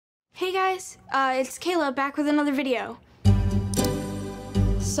Hey guys, it's Kayla back with another video.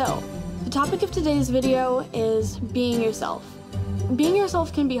 So, the topic of today's video is being yourself. Being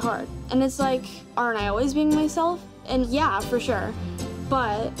yourself can be hard, and it's like, aren't I always being myself? And yeah, for sure.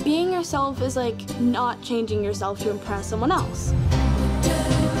 But being yourself is like not changing yourself to impress someone else.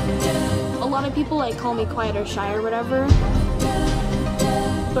 A lot of people like call me quiet or shy or whatever,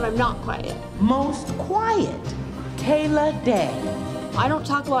 but I'm not quiet. Most quiet, Kayla Day. I don't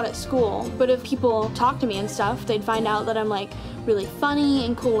talk a lot at school, but if people talk to me and stuff, they'd find out that I'm like really funny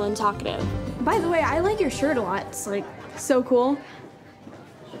and cool and talkative. By the way, I like your shirt a lot. It's like so cool.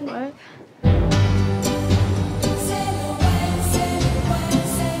 What?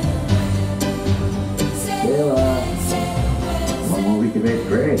 Kayla, one more week of 8th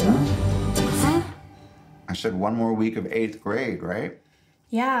grade, huh? Huh? I said one more week of 8th grade, right?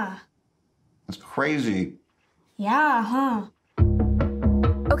 Yeah. That's crazy. Yeah, huh?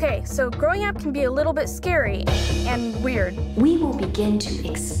 Okay, so growing up can be a little bit scary and weird. We will begin to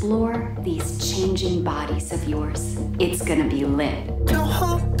explore these changing bodies of yours. It's gonna be lit. Don't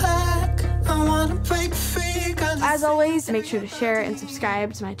hold back, I wanna break free. As always, make sure to share and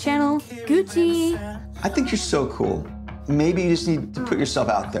subscribe to my channel, Gucci. I think you're so cool. Maybe you just need to put yourself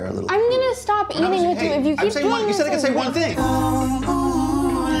out there a little. I'm gonna stop eating with you if you keep doing You said I could this. say one thing.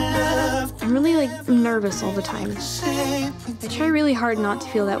 I'm really like nervous all the time. I try really hard not to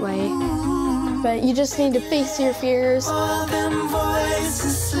feel that way. But you just need to face your fears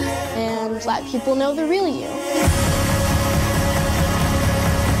and let people know the real you.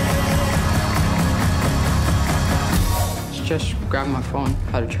 Just grab my phone.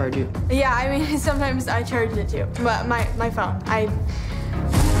 How to charge it? Yeah, I mean, sometimes I charge it too. But my phone,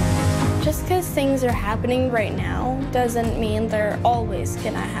 Just because things are happening right now doesn't mean they're always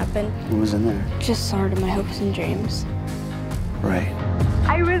gonna happen. What was in there? Just sort of my hopes and dreams. Right.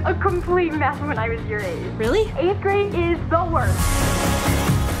 I was a complete mess when I was your age. Really? 8th grade is the worst.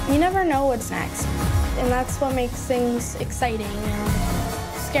 You never know what's next. And that's what makes things exciting and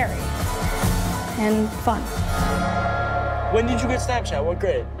scary and fun. When did you get Snapchat? What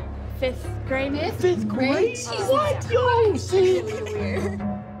grade? 5th grade. 5th grade? What? Yo, see?